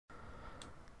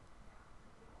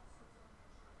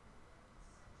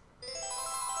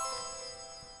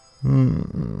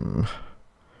Kind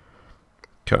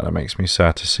of makes me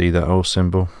sad to see that old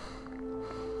symbol.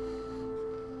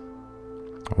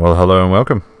 Well, hello and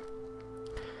welcome.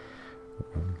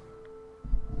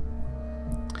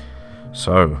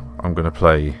 So, I'm going to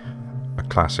play a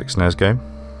classic SNES game.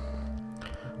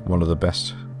 One of the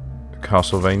best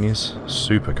Castlevanias,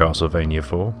 Super Castlevania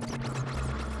IV.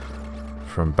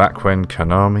 From back when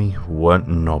Konami weren't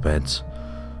knobheads.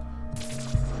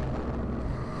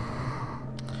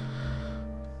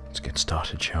 Let's get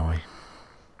started, shall we?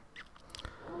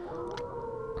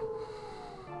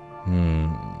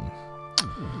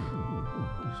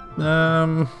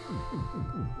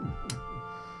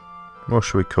 What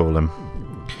should we call him?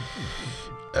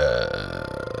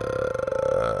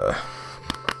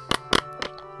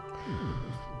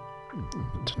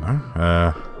 Don't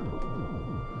know.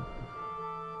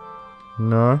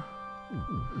 No.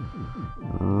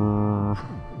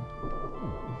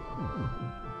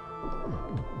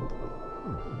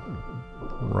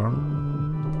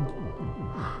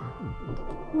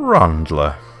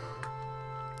 Rundler.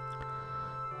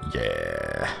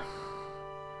 Yeah.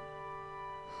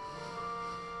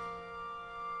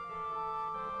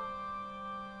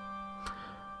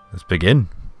 Let's begin.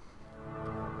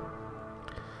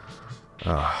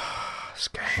 This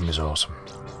game is awesome.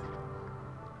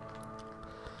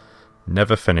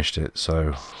 Never finished it,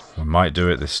 so I might do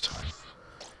it this time.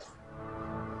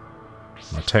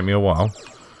 Might take me a while,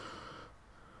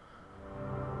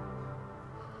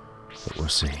 but we'll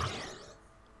see.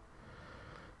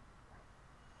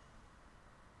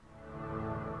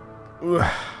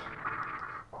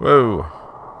 Whoa.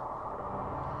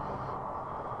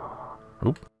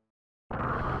 Oop.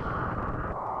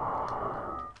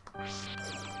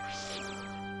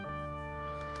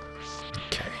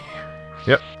 Okay.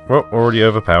 Yep. Well, already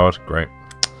overpowered. Great.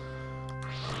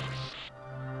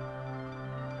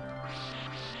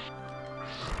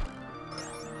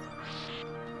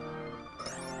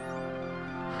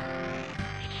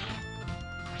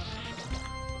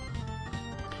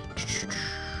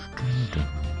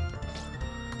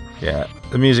 Yeah,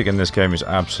 the music in this game is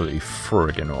absolutely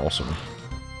friggin' awesome.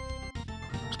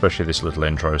 Especially this little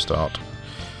intro start.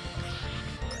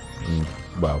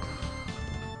 Well,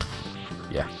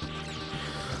 yeah.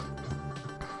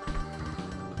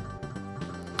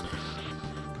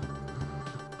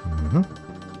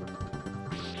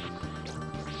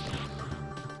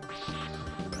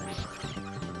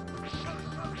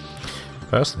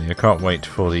 Personally, I can't wait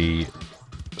for the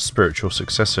spiritual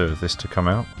successor of this to come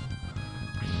out.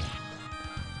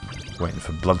 Waiting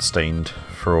for Bloodstained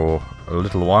for a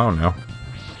little while now.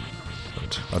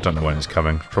 But I don't know when it's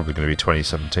coming. It's probably going to be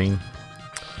 2017.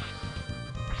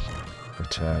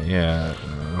 But yeah,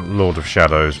 Lord of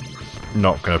Shadows,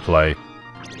 not going to play.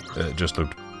 It just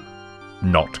looked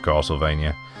not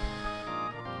Castlevania.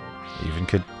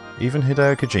 Even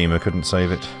Hideo Kojima couldn't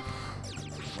save it.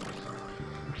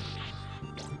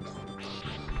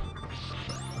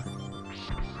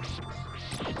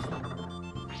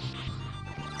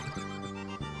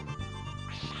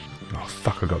 Oh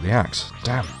fuck, I got the axe.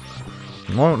 Damn.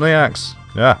 I want the axe.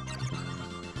 Yeah.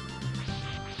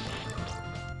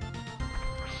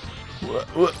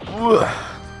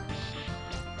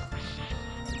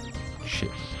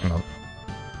 Shit. Hang on.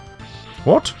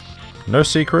 What? No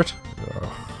secret?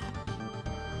 Oh.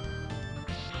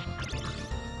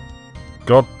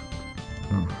 God.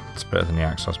 It's better than the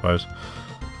axe, I suppose.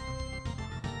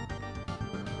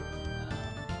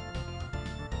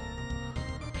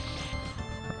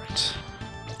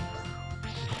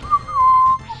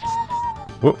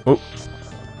 Whoop, whoop.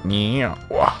 Yeah.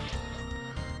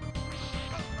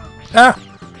 Ah!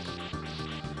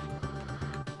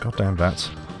 Goddamn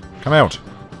bats. Come out.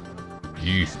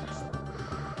 You.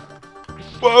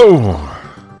 Whoa!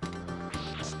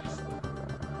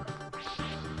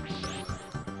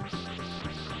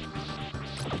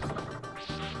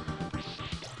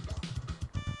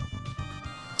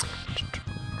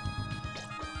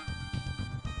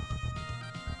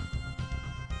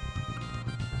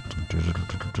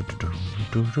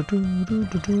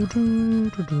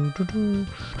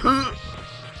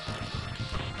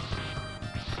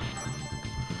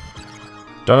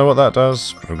 Don't know what that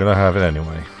does, but I'm gonna have it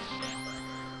anyway.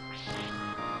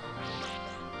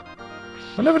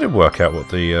 I never did work out what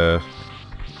the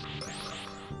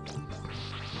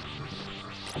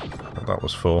what that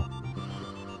was for.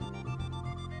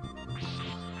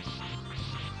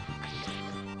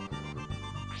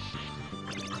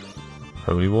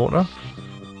 Holy water?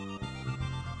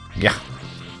 Yeah.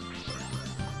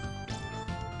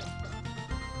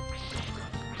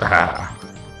 Ah.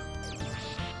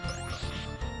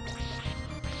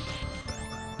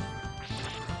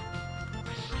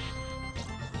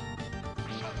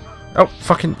 Oh,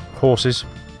 fucking horses.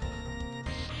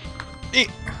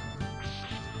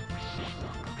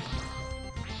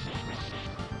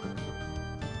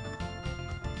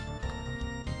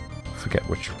 Forget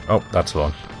which... Oh, that's the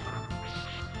one.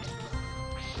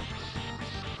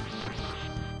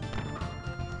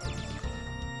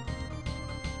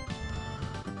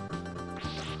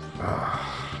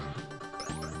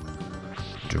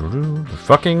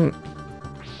 Fucking...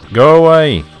 Go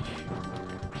away!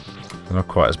 They're not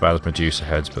quite as bad as Medusa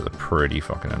heads, but they're pretty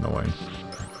fucking annoying.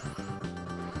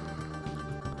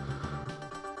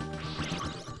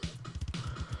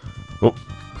 Oh,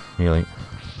 nearly.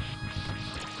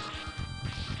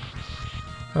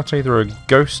 That's either a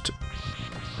ghost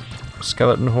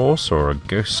skeleton horse or a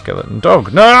ghost skeleton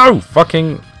dog. No!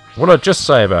 Fucking... What did I just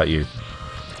say about you?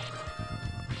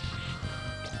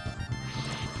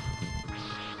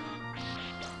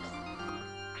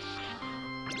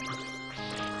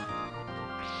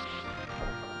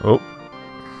 Oh.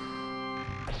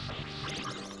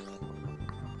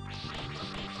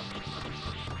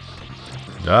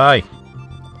 Die.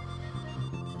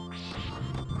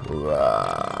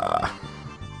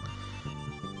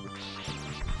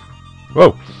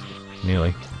 Whoa.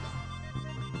 Nearly.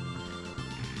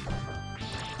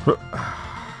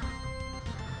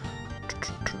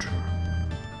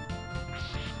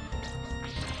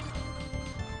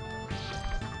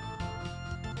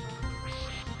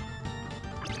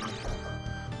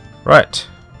 Right.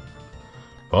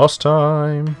 Boss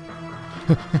time.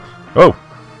 Oh.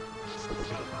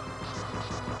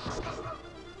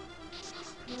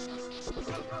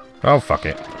 Oh, fuck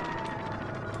it.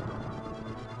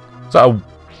 So,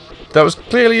 that was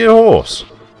clearly a horse.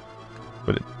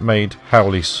 But it made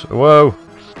Howley's... Whoa.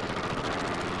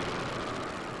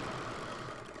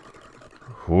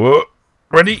 Whoa.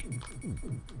 Ready?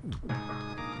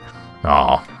 Aw,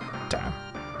 oh, damn.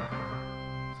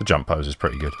 The jump pose is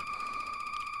pretty good.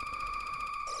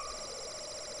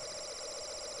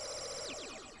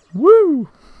 Woo!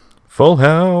 Full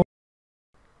health.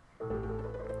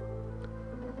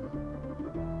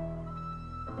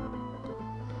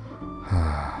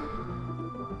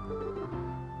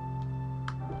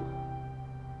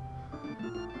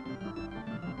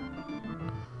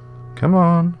 Come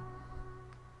on.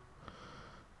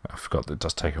 I forgot that it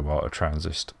does take a while to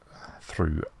transist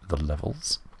through the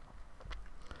levels.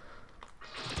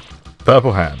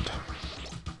 Purple hand.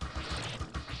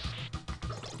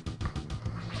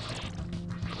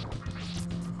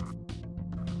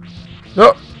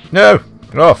 Oh, no!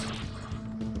 Get off!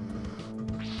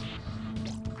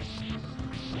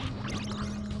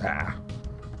 Ah.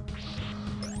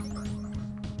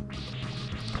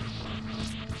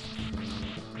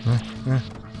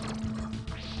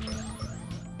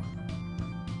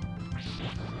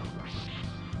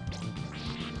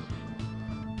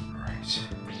 Right.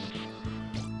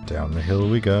 Down the hill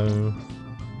we go.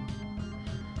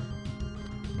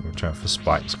 Watch out for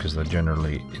spikes because they're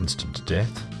generally instant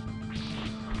death.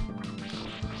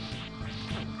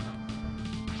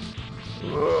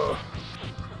 Whoa.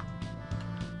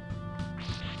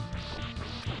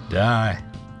 Die.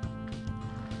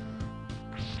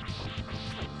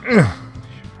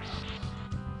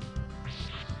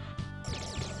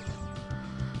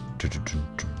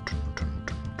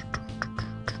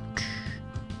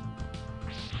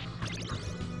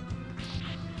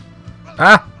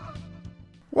 Ah!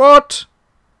 What?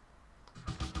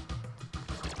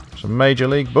 Some major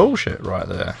league bullshit right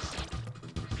there.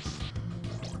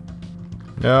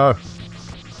 No.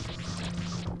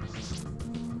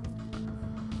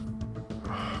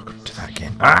 Oh, gotta do that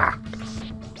again. Ah!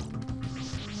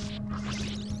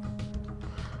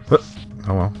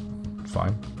 Oh well,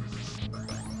 fine.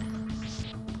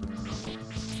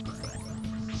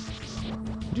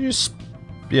 Did you just...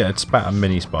 Yeah, it spat a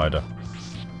mini spider.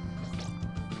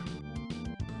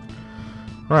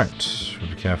 Right, we'll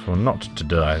be careful not to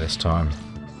die this time.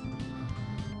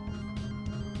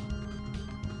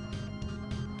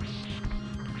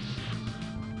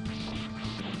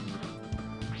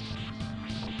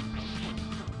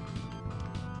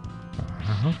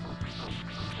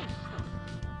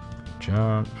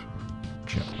 Jump,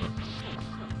 jump.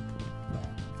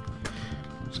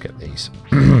 Let's get these.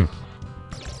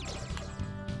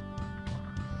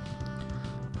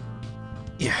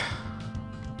 Yeah.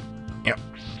 Yep.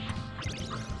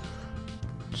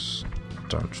 Just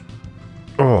don't.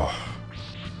 Oh.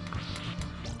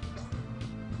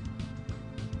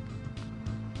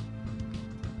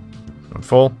 Don't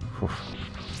fall. Oof.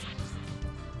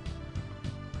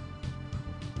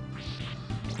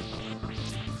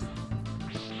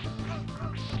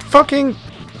 Fucking...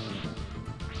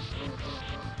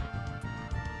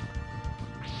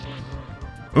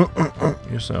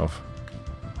 yourself.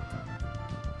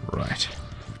 Right.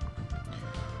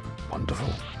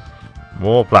 Wonderful.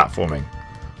 More platforming.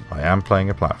 I am playing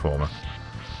a platformer.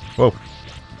 Whoa.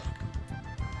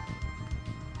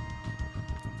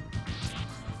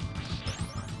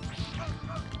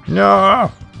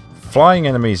 No! Flying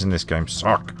enemies in this game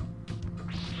suck.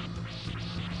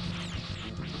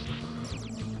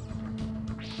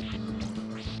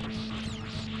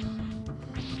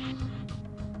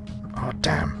 Oh,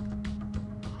 damn.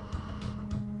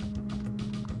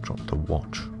 Drop the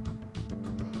watch.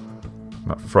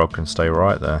 That frog can stay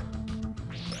right there.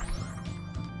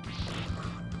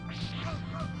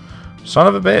 Son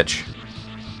of a bitch!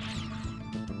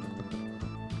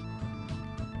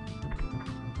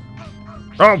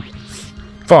 Oh!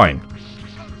 Fine.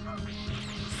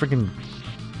 Friggin...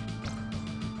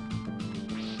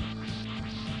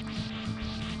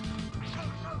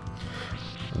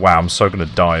 Wow, I'm so gonna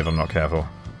die if I'm not careful.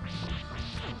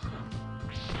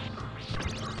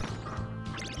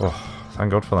 Oh,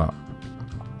 thank God for that.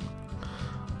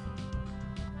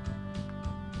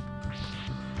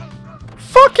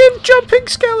 Fucking jumping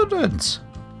skeletons!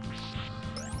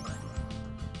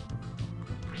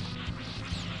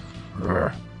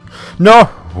 No!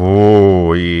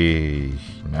 Oh,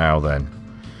 now then.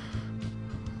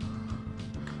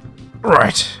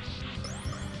 Right.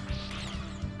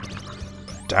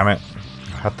 Damn it.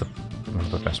 I had one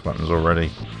of the best weapons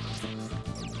already.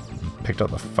 Picked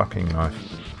up the fucking knife.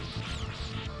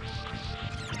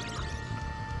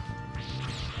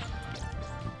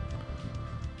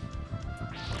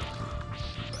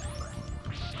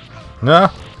 No!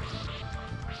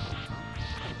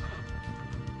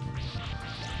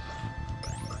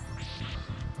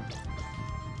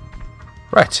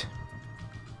 Right.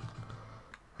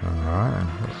 Alright.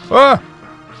 Ah!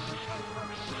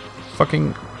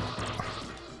 Fucking...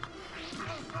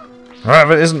 Alright,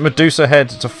 if it isn't Medusa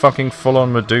head, it's a fucking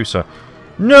full-on Medusa.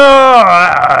 No!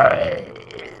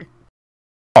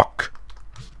 Fuck!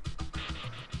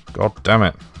 God damn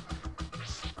it.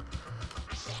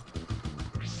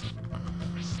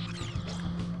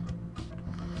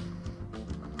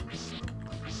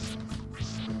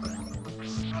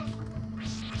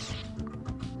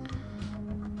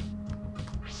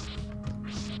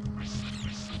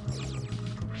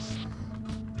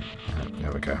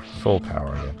 There we go. Full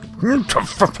power again.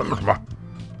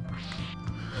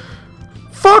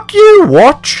 Fuck you,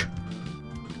 watch!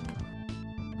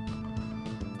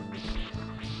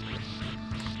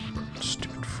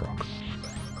 Stupid frog.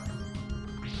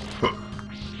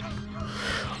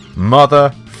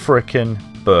 Mother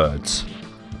frickin' birds.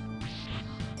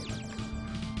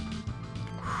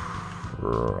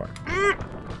 Right.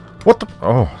 What the?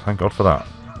 Oh, thank God for that.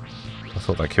 I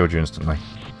thought that killed you instantly.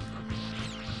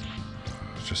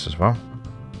 Just as well.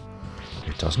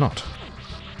 It does not.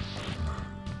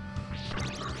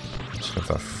 Let's have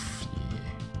that.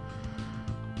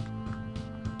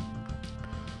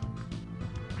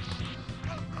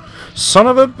 Son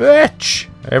of a bitch!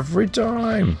 Every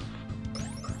time.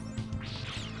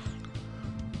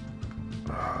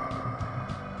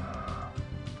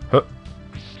 Huh.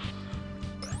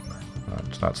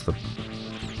 That's the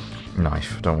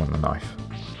knife. I don't want the knife.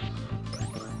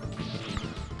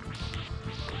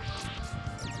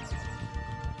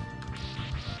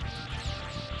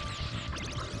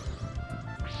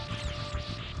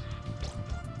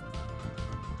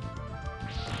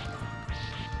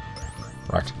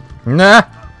 Right. Nah!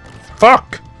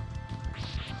 Fuck!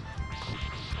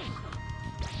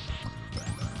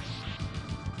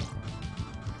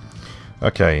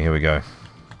 Okay, here we go.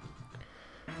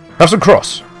 Have some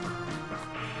cross!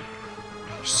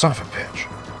 Son of a bitch.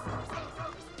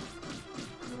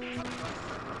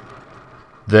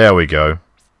 There we go.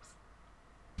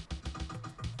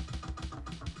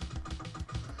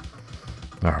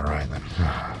 Alright then.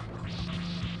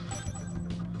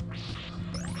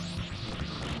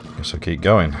 Guess I'll keep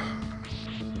going.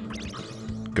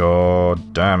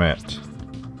 God damn it.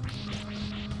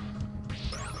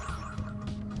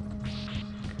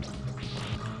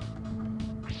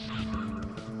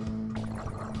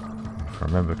 If I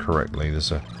remember correctly,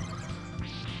 there's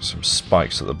some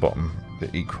spikes at the bottom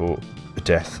that equal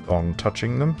death on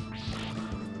touching them.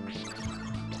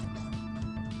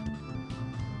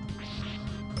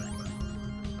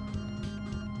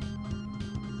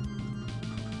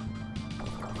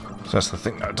 So that's the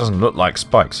thing, it doesn't look like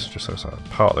spikes, it just looks like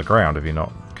part of the ground if you're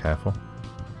not careful.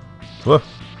 Whoa.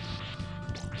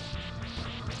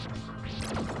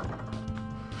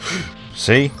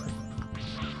 See?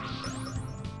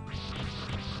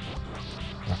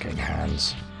 Fucking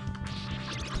hands.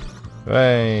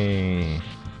 Hey.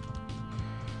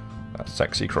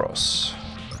 Sexy cross.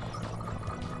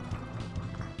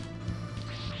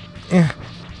 Yeah.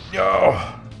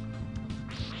 Oh.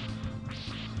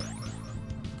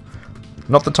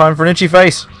 Not the time for an itchy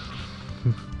face.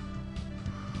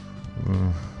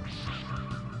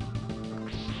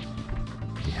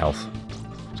 Any health?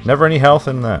 There's never any health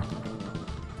in there.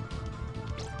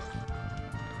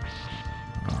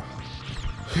 Oh.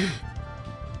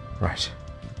 Right.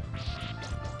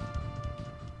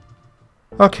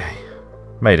 Okay.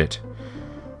 Made it.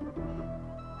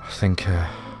 I think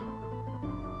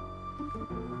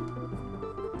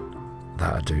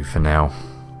that'll do for now.